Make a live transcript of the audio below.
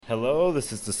Hello,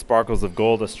 this is the Sparkles of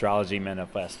Gold Astrology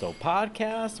Manifesto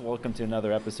podcast. Welcome to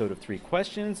another episode of 3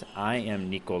 Questions. I am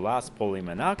Nicolas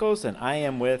Polimenakos, and I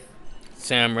am with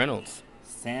Sam Reynolds.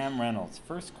 Sam Reynolds.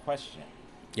 First question.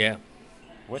 Yeah.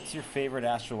 What's your favorite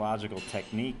astrological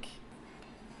technique?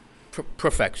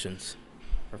 Perfections.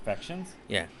 Perfections?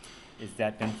 Yeah. Is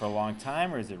that been for a long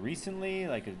time, or is it recently?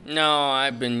 No,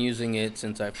 I've been using it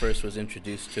since I first was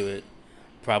introduced to it,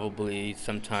 probably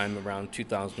sometime around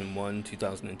 2001,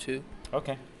 2002.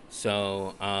 Okay.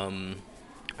 So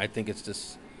I think it's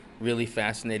just really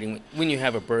fascinating when you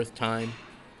have a birth time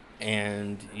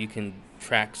and you can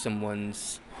track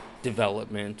someone's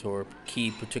development or key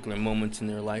particular moments in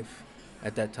their life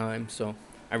at that time. So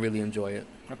I really enjoy it.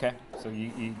 Okay. So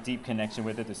you deep connection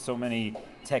with it. There's so many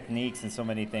techniques and so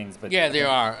many things. But yeah, there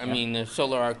are. I mean, there's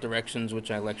solar arc directions,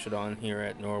 which I lectured on here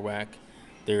at NORWAC.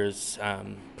 There's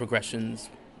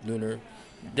progressions, lunar,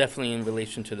 definitely in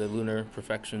relation to the lunar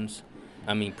progressions.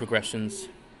 And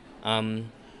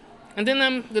then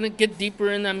I'm going to get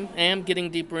deeper in, I am getting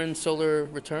deeper in solar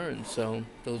returns, so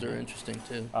those are interesting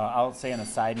too. I'll say on a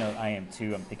side note, I am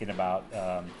too. I'm thinking about,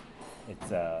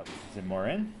 is it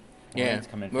Morin? Yeah,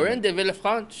 Morin de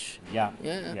Villefranche. Yeah.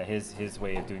 His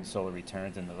way of doing solar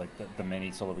returns and the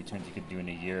many solar returns you could do in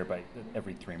a year, by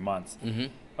every 3 months. Mm-hmm.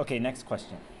 Okay, next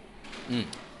question.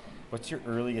 What's your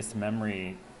earliest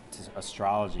memory to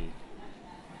astrology?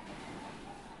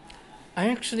 I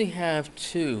actually have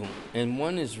 2, and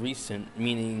one is recent,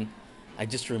 meaning I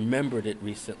just remembered it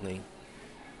recently.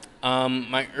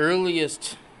 My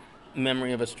earliest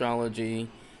memory of astrology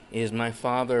is my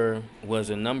father was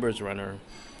a numbers runner,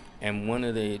 and one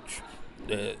of the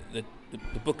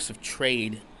books of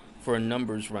trade for a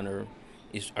numbers runner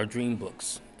are dream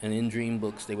books. And in dream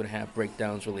books, they would have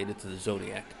breakdowns related to the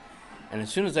zodiac. And as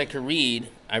soon as I could read,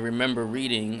 I remember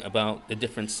reading about the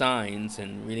different signs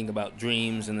and reading about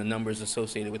dreams and the numbers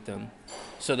associated with them.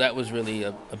 So that was really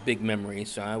a big memory.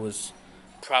 So I was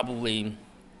probably,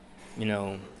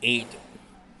 8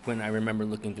 when I remember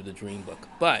looking through the dream book.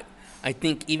 But I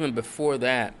think even before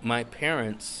that, my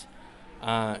parents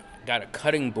got a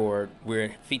cutting board where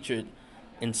it featured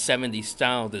in 70s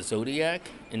style the zodiac,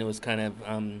 and it was kind of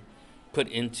put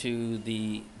into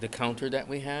the counter that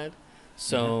we had.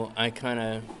 So I kind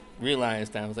of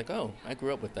realized that I was like, oh, I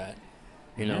grew up with that,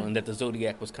 and that the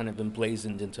zodiac was kind of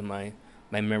emblazoned into my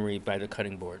memory by the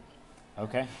cutting board.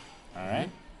 Okay. All right.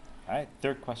 All right.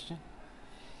 Third question.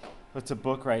 What's a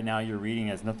book right now you're reading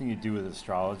that has nothing to do with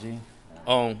astrology?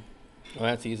 Oh,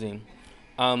 that's easy.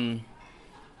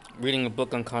 Reading a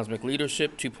book on cosmic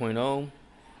leadership 2.0,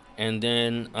 and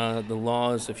then The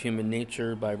Laws of Human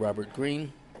Nature by Robert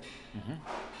Greene.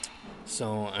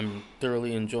 So I'm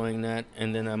thoroughly enjoying that.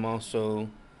 And then I'm also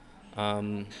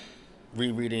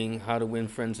rereading How to Win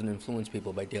Friends and Influence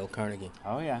People by Dale Carnegie.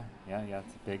 Oh, yeah.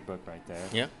 It's a big book right there.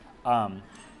 Yeah.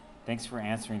 Thanks for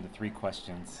answering the 3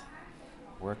 questions.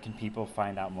 Where can people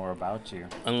find out more about you?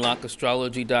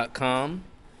 Unlockastrology.com.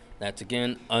 That's,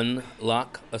 again,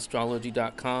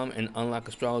 unlockastrology.com and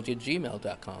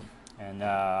unlockastrology@gmail.com. And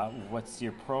what's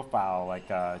your profile, like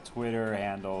Twitter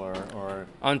handle or?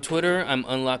 On Twitter, I'm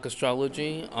Unlock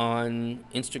Astrology. On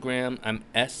Instagram, I'm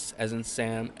S as in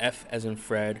Sam, F as in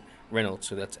Fred, Reynolds.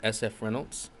 So that's SF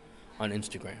Reynolds on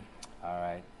Instagram. All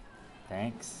right.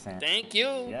 Thanks, Sam. Thank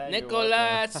you, Yeah,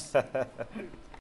 Nicolas.